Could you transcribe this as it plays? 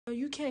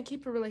You can't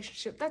keep a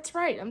relationship. That's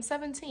right, I'm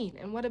 17,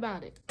 and what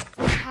about it?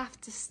 We have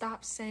to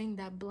stop saying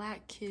that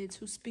black kids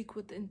who speak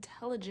with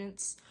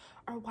intelligence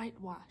are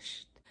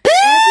whitewashed.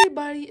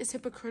 Everybody is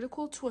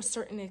hypocritical to a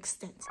certain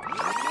extent.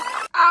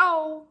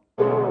 Ow!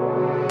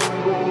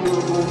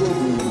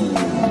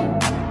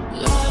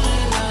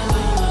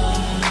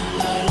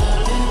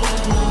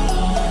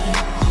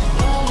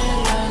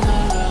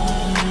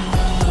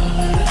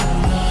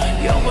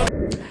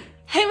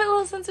 Hey, my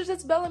little censors,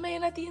 it's Bella May,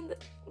 and at the end of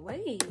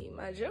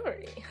my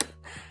jewelry.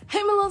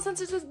 Hey, my little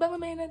censors, it's Bella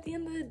May, and at the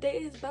end of the day,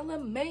 it's Bella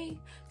May.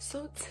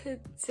 So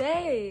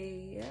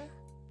today,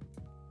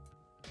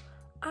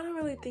 I don't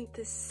really think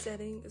this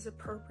setting is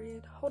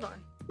appropriate. Hold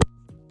on.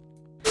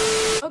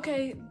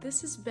 Okay,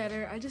 this is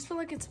better. I just feel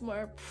like it's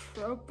more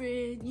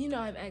appropriate. You know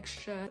I'm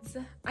extra.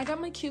 I got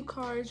my cue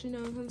cards, you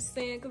know what I'm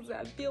saying? Because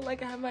I feel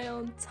like I have my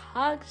own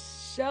talk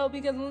show.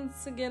 Because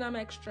once again, I'm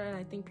extra and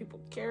I think people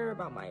care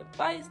about my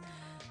advice.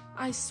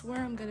 I swear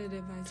I'm good at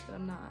advice, but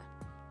I'm not.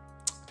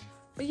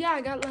 But yeah,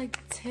 I got like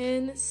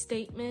 10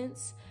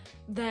 statements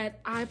that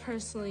I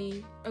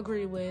personally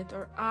agree with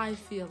or I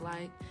feel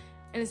like.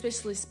 And it's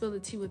basically spill the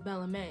tea with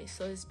Bella May.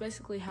 So it's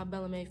basically how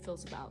Bella May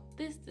feels about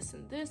this, this,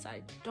 and this.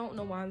 I don't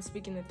know why I'm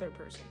speaking in third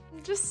person.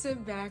 Just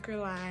sit back,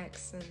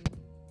 relax, and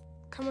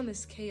come on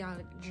this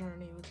chaotic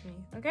journey with me,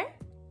 okay?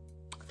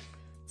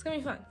 It's gonna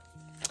be fun.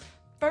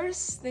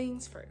 First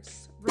things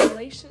first,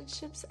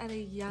 relationships at a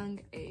young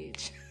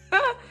age.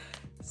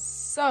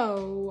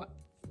 So,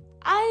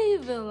 I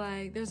feel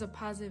like there's a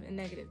positive and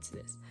negative to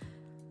this.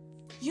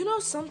 You know,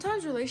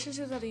 sometimes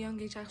relationships at a young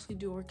age actually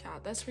do work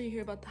out. That's where you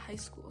hear about the high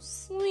school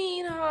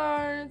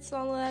sweethearts,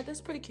 all of that.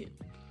 That's pretty cute.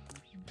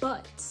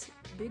 But,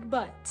 big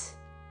but,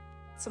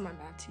 so my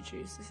math teacher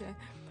used to say,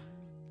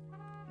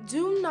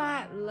 do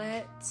not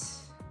let,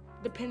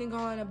 depending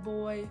on a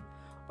boy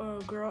or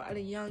a girl at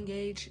a young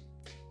age,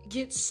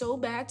 get so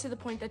bad to the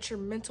point that your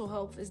mental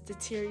health is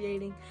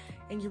deteriorating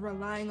and you're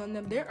relying on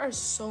them. There are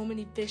so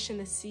many fish in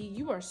the sea.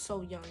 You are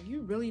so young.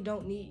 You really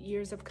don't need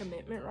years of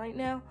commitment right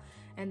now.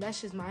 And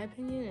that's just my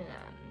opinion,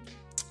 and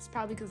it's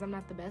probably because I'm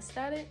not the best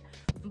at it.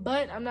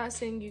 But I'm not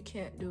saying you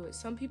can't do it.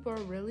 Some people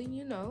are really,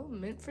 you know,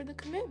 meant for the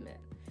commitment.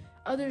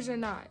 Others are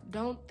not.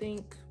 Don't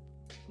think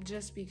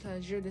just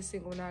because you're the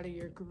single one out of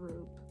your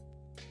group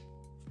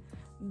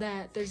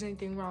that there's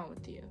anything wrong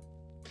with you.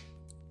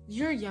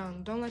 You're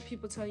young. Don't let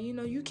people tell you, you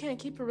know, you can't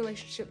keep a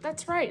relationship.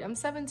 That's right, I'm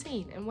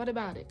 17, and what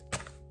about it?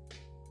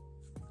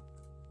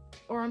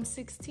 Or I'm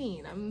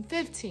 16, I'm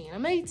 15,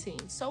 I'm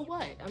 18. So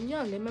what? I'm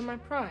young, I'm in my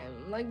prime.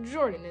 I'm like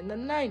Jordan in the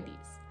 90s.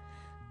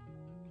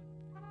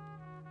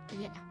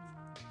 Yeah.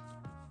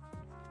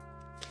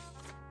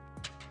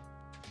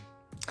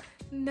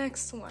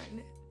 Next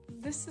one.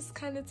 This is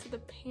kind of to the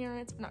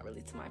parents, but not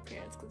really to my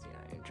parents because, you know,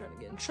 I'm trying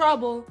to get in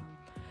trouble.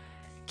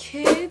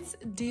 Kids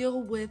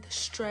deal with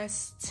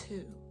stress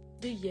too.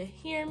 Do you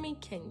hear me?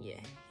 Can you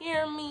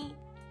hear me?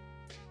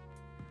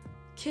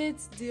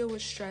 Kids deal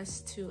with stress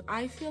too.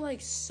 I feel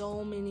like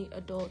so many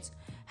adults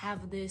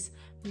have this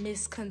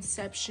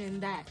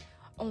misconception that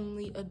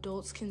only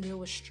adults can deal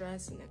with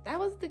stress. And if that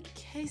was the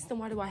case, then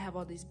why do I have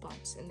all these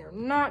bumps? And they're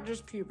not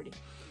just puberty.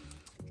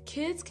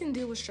 Kids can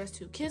deal with stress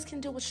too. Kids can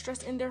deal with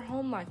stress in their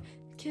home life.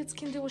 Kids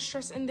can deal with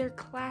stress in their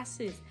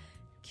classes.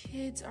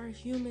 Kids are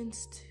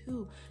humans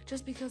too.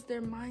 Just because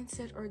their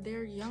mindset or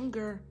they're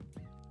younger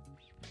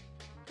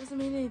doesn't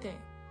mean anything.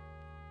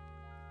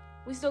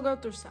 We still go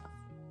through stuff.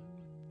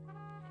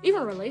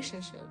 Even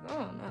relationships, I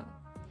don't know.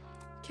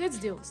 Kids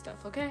deal with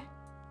stuff, okay?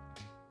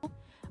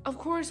 Of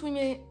course,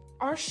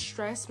 our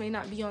stress may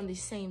not be on the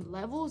same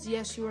levels.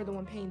 Yes, you are the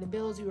one paying the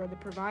bills, you are the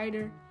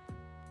provider.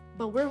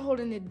 But we're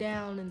holding it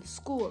down in the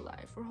school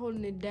life. We're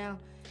holding it down.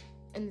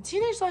 And the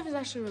teenage life is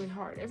actually really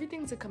hard.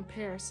 Everything's a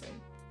comparison.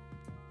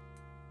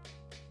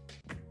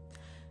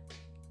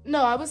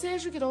 No, I would say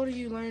as you get older,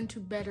 you learn to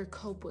better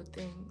cope with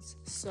things.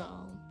 So,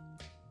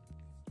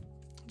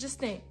 just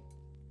think,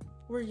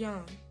 we're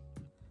young.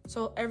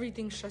 So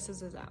everything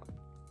stresses us out.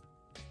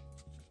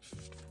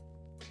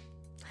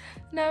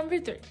 Number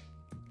 3,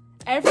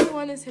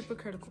 everyone is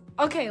hypocritical.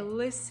 Okay,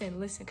 listen,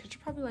 because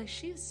you're probably like,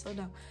 she is so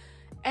dumb.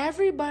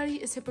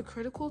 Everybody is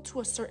hypocritical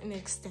to a certain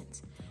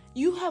extent.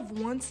 You have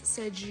once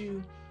said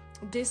you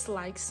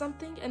dislike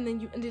something and then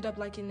you ended up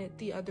liking it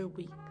the other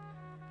week.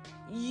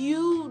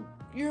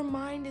 Your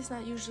mind is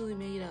not usually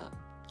made up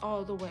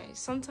all the way.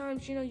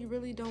 Sometimes, you know, you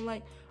really don't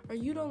like, or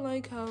you don't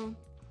like how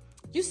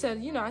you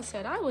said, you know, I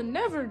said, I would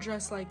never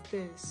dress like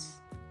this.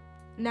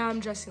 Now I'm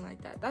dressing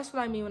like that. That's what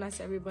I mean when I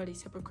say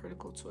everybody's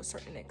hypocritical to a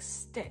certain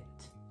extent.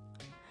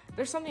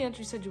 There's something that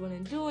you said you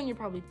wouldn't do, and you're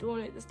probably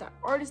doing it. It's that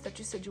artist that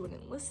you said you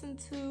wouldn't listen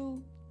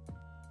to,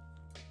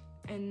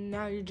 and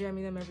now you're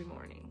jamming them every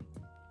morning.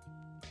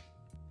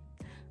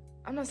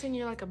 I'm not saying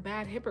you're like a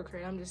bad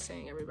hypocrite. I'm just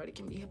saying everybody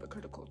can be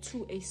hypocritical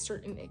to a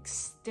certain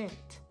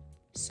extent.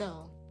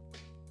 So,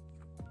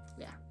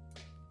 yeah.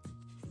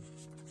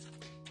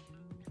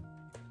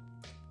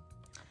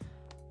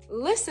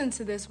 Listen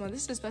to this one.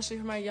 This is especially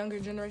for my younger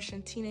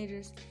generation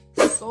teenagers.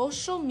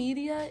 Social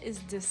media is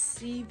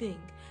deceiving.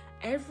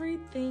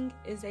 Everything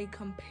is a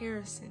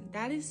comparison.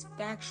 That is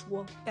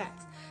factual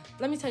facts.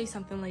 Let me tell you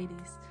something,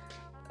 ladies.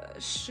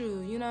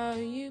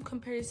 You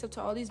compare yourself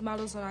to all these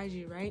models on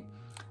IG, right?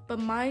 But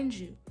mind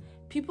you,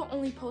 people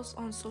only post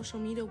on social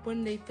media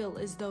when they feel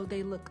as though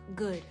they look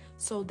good.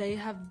 So they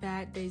have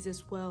bad days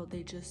as well.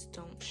 They just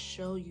don't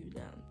show you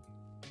them.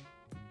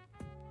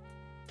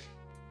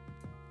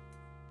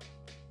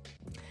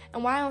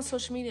 And why on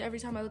social media, every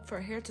time I look for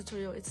a hair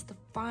tutorial, it's the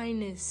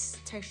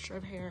finest texture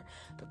of hair,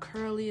 the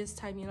curliest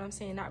type, you know what I'm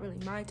saying? Not really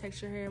my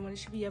texture hair, when it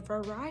should be a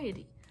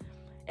variety.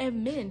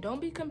 And men, don't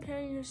be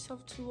comparing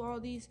yourself to all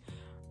these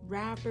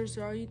rappers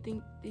or all you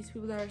think these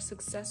people that are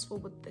successful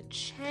with the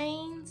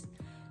chains.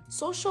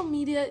 Social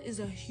media is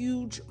a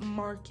huge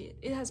market.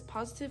 It has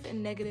positive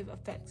and negative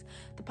effects.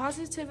 The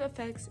positive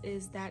effects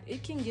is that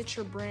it can get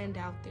your brand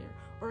out there,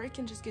 or it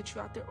can just get you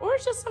out there, or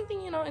it's just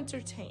something,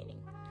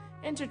 entertaining.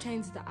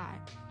 Entertains the eye.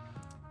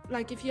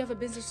 Like if you have a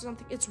business or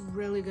something, it's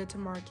really good to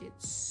market.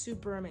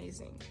 Super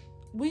amazing.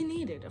 We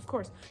need it, of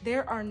course.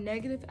 There are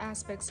negative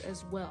aspects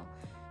as well.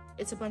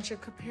 It's a bunch of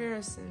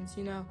comparisons,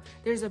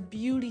 There's a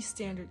beauty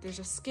standard. There's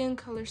a skin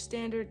color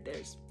standard.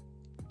 There's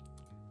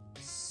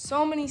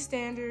so many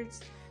standards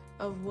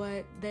of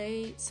what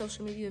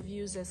social media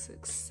views as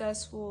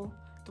successful.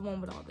 The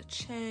one with all the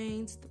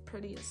chains, the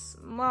prettiest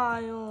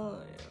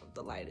smile,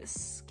 the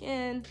lightest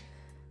skin.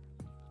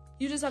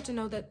 You just have to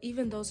know that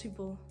even those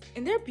people,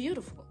 and they're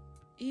beautiful,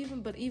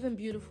 even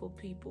beautiful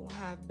people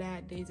have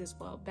bad days as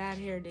well. Bad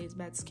hair days,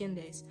 bad skin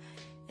days.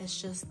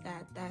 It's just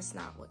that that's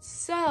not what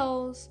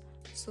sells,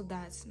 so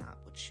that's not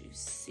what you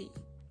see.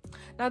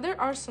 Now, there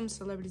are some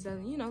celebrities that,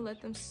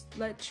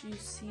 let you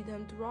see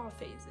them through all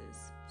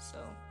phases. So,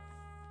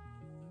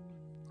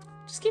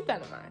 just keep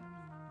that in mind.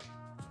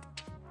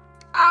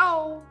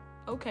 Ow!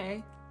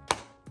 Okay.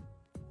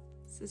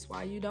 This is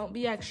why you don't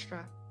be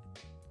extra.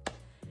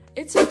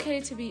 It's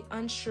okay to be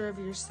unsure of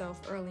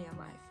yourself early in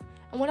life.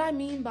 And what I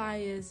mean by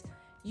is,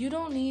 you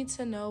don't need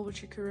to know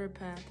what your career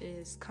path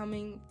is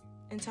coming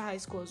into high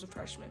school as a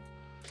freshman.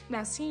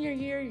 Now, senior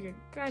year, you're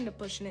kind of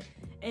pushing it.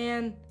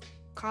 And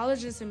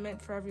college isn't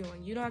meant for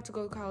everyone. You don't have to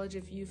go to college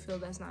if you feel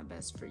that's not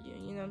best for you.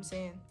 You know what I'm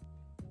saying?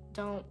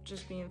 Don't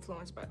just be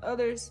influenced by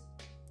others,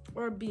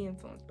 or be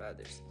influenced by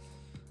others.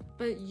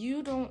 But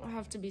you don't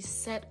have to be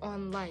set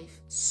on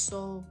life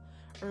so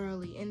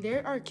early. And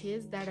there are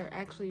kids that are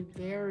actually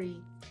very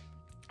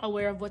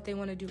aware of what they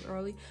want to do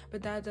early,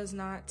 but that does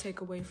not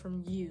take away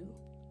from you.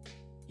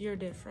 You're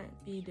different.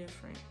 Be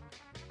different.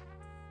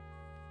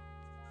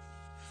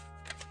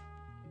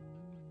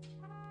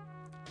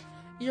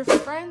 Your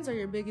friends are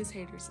your biggest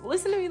haters.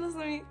 Listen to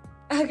me.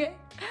 Okay?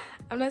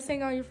 I'm not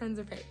saying all your friends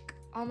are fake.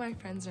 All my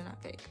friends are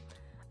not fake.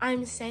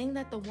 I'm saying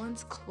that the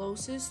ones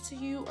closest to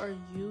you are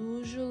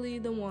usually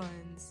the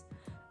ones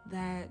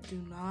that do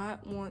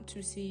not want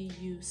to see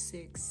you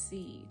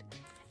succeed.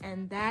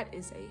 And that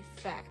is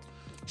a fact.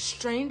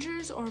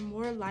 Strangers are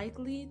more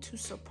likely to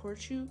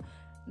support you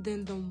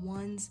than the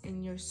ones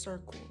in your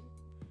circle.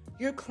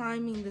 You're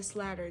climbing this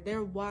ladder.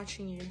 They're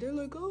watching you. They're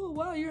like, oh,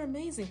 wow, you're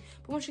amazing.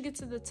 But once you get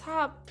to the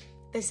top,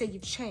 they say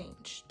you've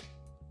changed.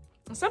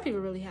 And some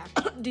people really have.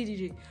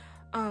 DDG.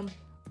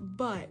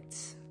 But,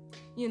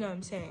 you know what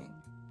I'm saying?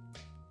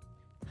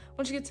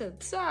 Once you get to the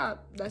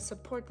top, that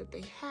support that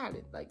they had,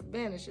 it like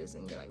vanishes,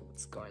 and you're like,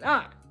 what's going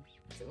on?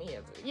 To me,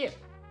 as a you.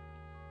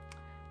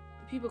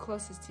 The people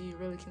closest to you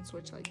really can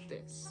switch like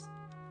this.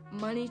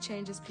 Money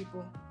changes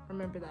people.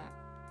 Remember that.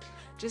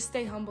 Just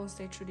stay humble and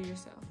stay true to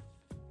yourself.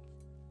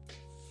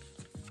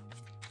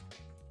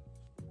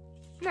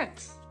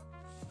 Next.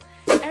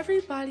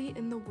 Everybody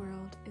in the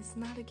world is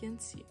not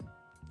against you.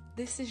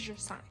 This is your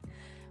sign.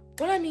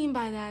 What I mean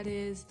by that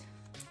is,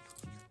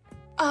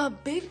 a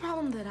big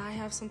problem that I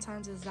have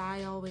sometimes is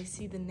I always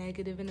see the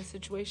negative in a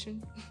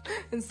situation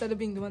instead of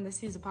being the one that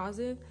sees the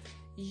positive.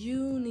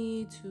 You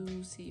need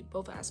to see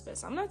both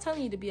aspects. I'm not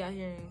telling you to be out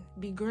here and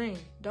be green.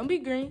 Don't be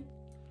green.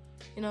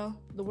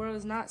 The world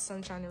is not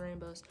sunshine and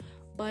rainbows,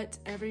 but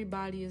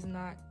everybody is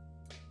not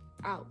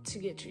out to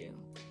get you.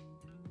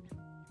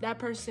 That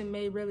person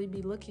may really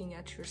be looking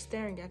at you or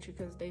staring at you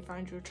because they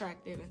find you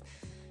attractive and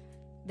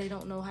they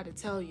don't know how to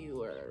tell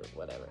you or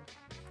whatever.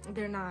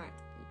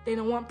 They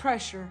don't want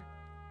pressure.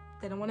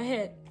 They don't want to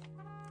hit.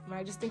 You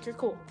might just think you're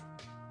cool.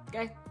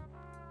 Okay?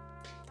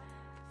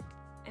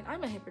 And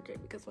I'm a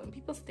hypocrite because when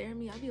people stare at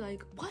me, I'll be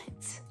like,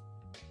 what?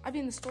 I'll be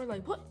in the store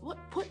like, what?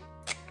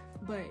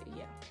 But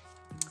yeah,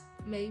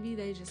 maybe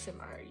they just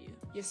admire you.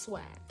 Your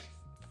swag.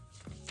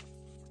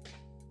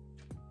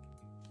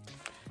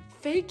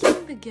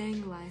 Faking the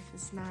gang life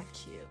is not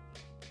cute.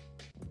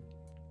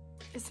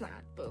 It's not,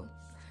 boo.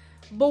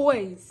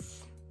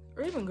 Boys,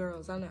 or even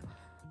girls, I know.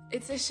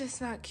 It's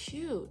just not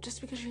cute.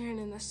 Just because you're hearing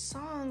it in a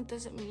song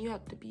doesn't mean you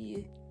have to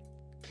be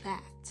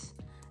that.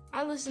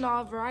 I listen to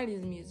all varieties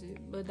of music,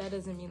 but that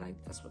doesn't mean like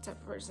that's what type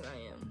of person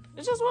I am.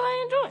 It's just what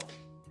I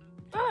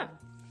enjoy.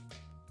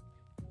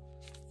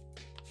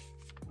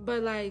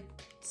 But like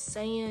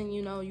saying,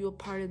 you're a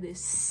part of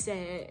this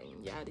set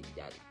and yada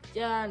yada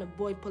yada, and a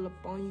boy pull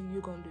up on you,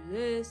 you're gonna do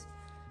this.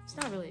 It's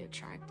not really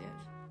attractive.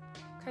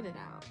 Cut it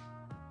out.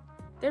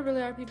 There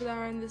really are people that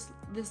are in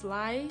this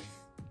life,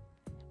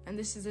 and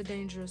this is a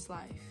dangerous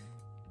life.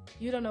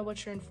 You don't know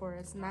what you're in for.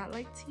 It's not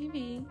like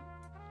TV.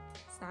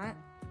 It's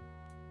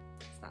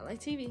not like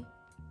TV.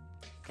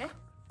 Okay?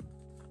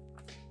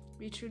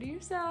 Be true to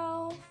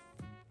yourself.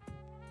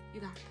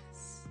 You got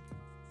this.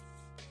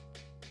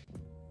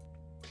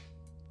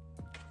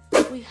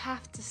 We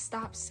have to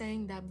stop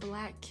saying that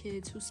Black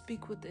kids who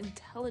speak with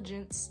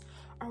intelligence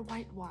are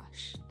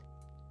whitewashed.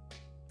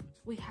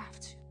 We have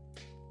to.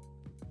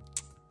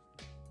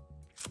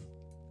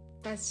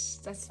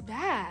 That's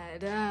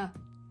bad.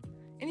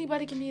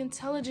 Anybody can be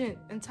intelligent.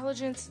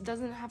 Intelligence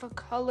doesn't have a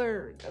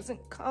color. It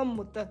doesn't come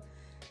with the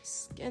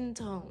skin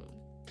tone.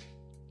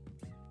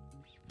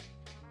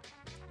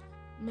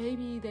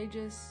 Maybe they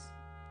just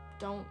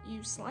don't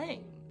use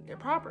slang. They're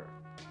proper.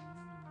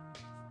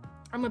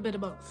 I'm a bit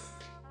of both.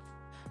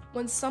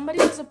 When somebody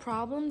has a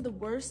problem, the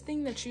worst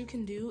thing that you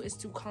can do is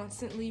to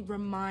constantly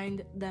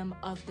remind them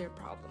of their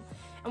problem.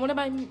 And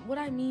what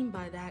I mean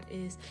by that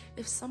is,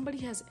 if somebody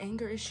has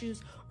anger issues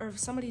or if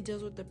somebody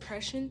deals with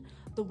depression,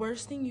 the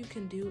worst thing you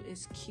can do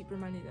is keep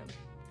reminding them,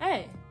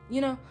 hey,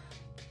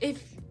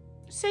 if,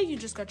 say you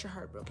just got your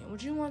heart broken,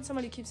 would you want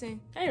somebody to keep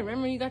saying, hey,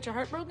 remember you got your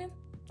heart broken?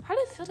 How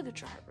did it feel to get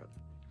your heart broken?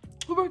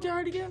 Who broke your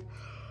heart again?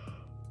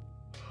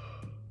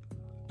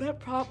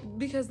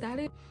 Because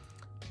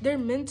their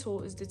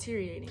mental is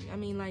deteriorating. I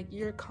mean, like,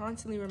 you're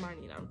constantly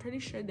reminding them. I'm pretty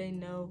sure they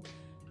know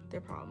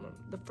their problem.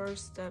 The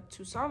first step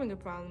to solving a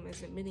problem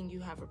is admitting you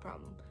have a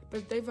problem. But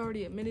if they've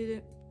already admitted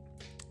it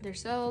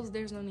themselves,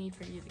 there's no need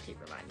for you to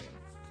keep reminding them.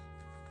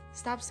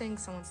 Stop saying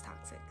someone's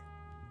toxic.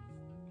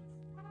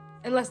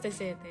 Unless they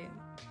say it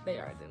they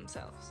are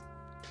themselves.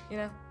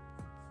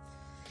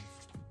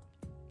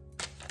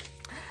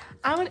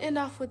 I want to end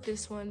off with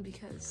this one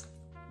because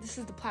this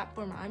is the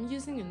platform I'm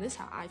using and this is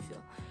how I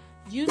feel.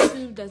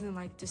 YouTube doesn't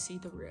like to see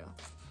the real.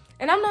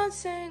 And I'm not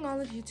saying all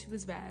of YouTube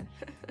is bad.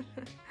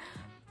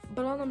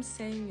 But all I'm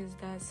saying is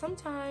that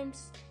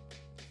sometimes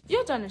you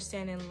have to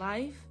understand in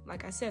life,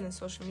 like I said, in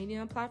social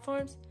media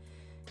platforms,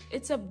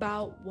 it's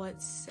about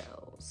what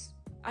sells.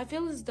 I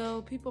feel as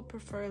though people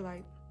prefer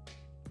like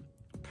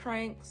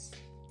pranks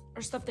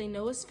or stuff they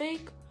know is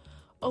fake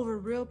over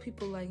real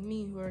people like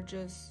me who are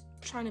just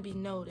trying to be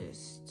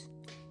noticed,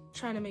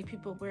 trying to make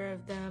people aware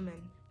of them,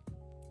 and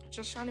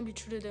just trying to be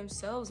true to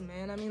themselves,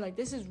 man. I mean, like,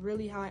 this is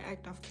really how I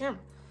act off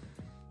camera.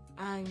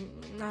 I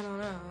don't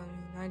know.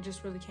 I mean, I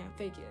just really can't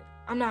fake it.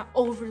 I'm not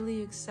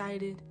overly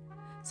excited.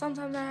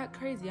 Sometimes I act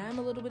crazy. I am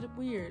a little bit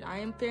weird. I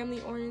am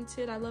family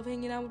oriented. I love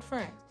hanging out with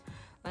friends.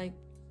 Like,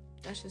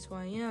 that's just who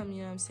I am,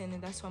 you know what I'm saying?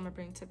 And that's what I'm gonna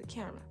bring to the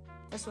camera.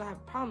 That's what I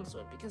have problems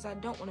with, because I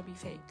don't want to be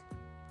fake.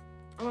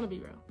 I want to be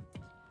real.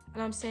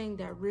 And I'm saying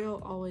that real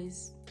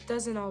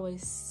doesn't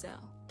always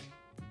sell.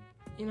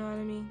 You know what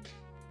I mean?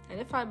 And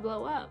if I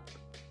blow up,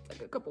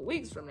 like a couple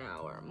weeks from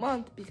now or a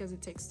month, because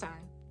it takes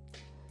time,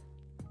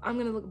 I'm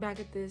gonna look back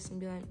at this and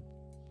be like,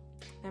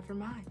 never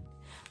mind.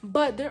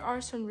 But there are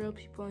some real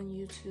people on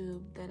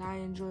YouTube that I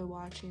enjoy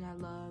watching, I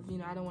love.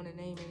 I don't want to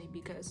name any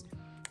because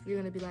you're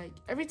gonna be like,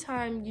 every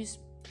time you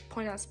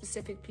point out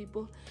specific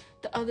people,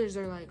 the others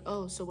are like,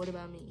 oh, so what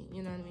about me?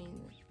 You know what I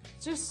mean?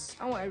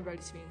 I want everybody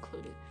to be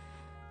included.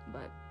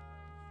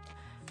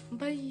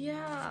 But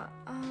yeah,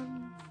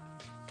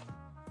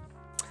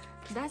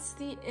 that's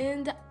the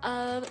end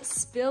of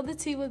Spill the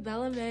Tea with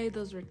Bella May.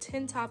 Those were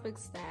 10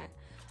 topics that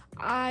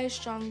I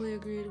strongly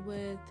agreed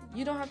with.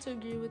 You don't have to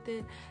agree with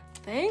it.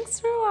 Thanks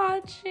for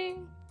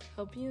watching.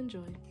 Hope you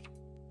enjoyed.